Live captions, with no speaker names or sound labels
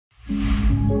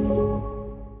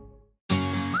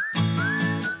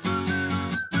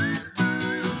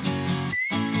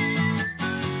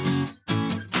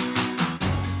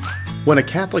When a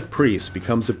Catholic priest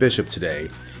becomes a bishop today,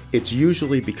 it's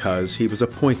usually because he was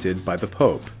appointed by the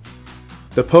Pope.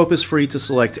 The Pope is free to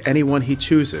select anyone he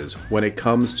chooses when it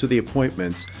comes to the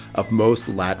appointments of most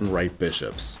Latin Rite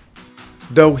bishops.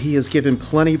 Though he has given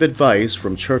plenty of advice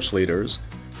from church leaders,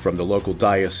 from the local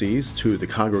diocese to the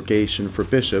Congregation for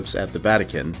Bishops at the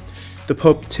Vatican, the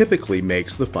Pope typically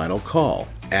makes the final call,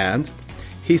 and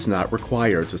he's not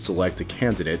required to select a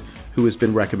candidate who has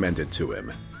been recommended to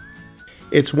him.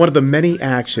 It's one of the many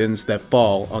actions that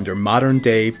fall under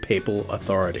modern-day papal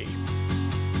authority.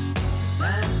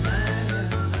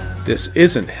 This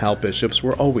isn't how bishops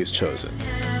were always chosen.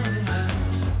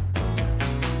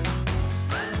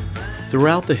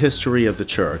 Throughout the history of the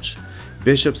Church,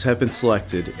 bishops have been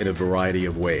selected in a variety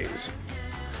of ways.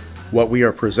 What we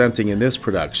are presenting in this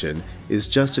production is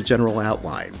just a general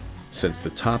outline, since the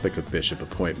topic of bishop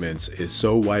appointments is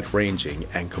so wide-ranging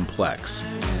and complex.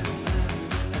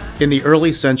 In the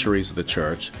early centuries of the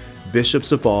Church,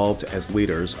 bishops evolved as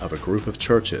leaders of a group of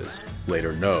churches,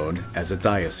 later known as a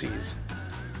diocese.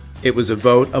 It was a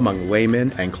vote among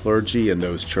laymen and clergy in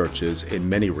those churches in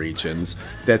many regions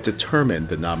that determined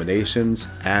the nominations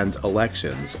and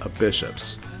elections of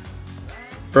bishops.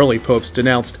 Early popes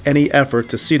denounced any effort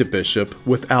to seat a bishop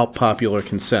without popular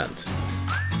consent.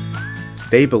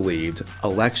 They believed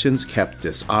elections kept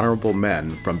dishonorable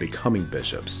men from becoming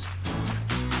bishops.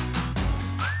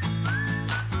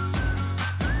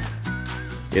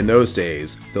 In those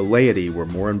days, the laity were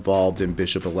more involved in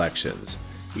bishop elections,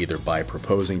 either by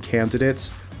proposing candidates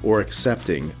or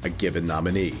accepting a given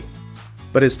nominee.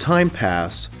 But as time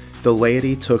passed, the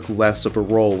laity took less of a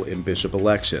role in bishop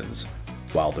elections,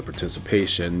 while the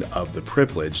participation of the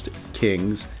privileged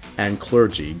kings and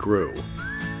clergy grew.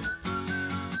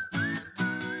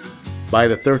 By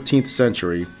the 13th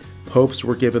century, popes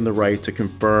were given the right to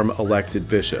confirm elected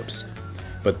bishops,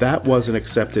 but that wasn't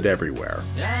accepted everywhere.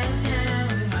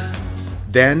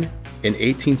 Then, in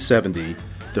 1870,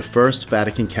 the First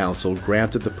Vatican Council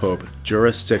granted the Pope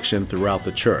jurisdiction throughout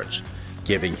the Church,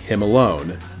 giving him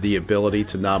alone the ability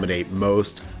to nominate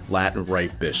most Latin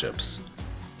Rite bishops.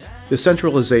 The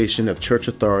centralization of Church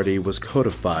authority was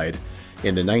codified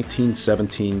in the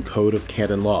 1917 Code of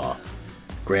Canon Law,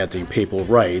 granting papal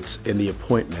rights in the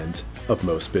appointment of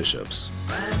most bishops.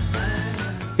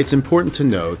 It's important to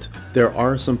note there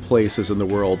are some places in the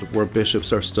world where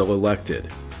bishops are still elected,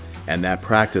 and that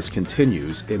practice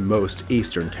continues in most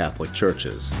Eastern Catholic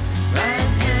churches.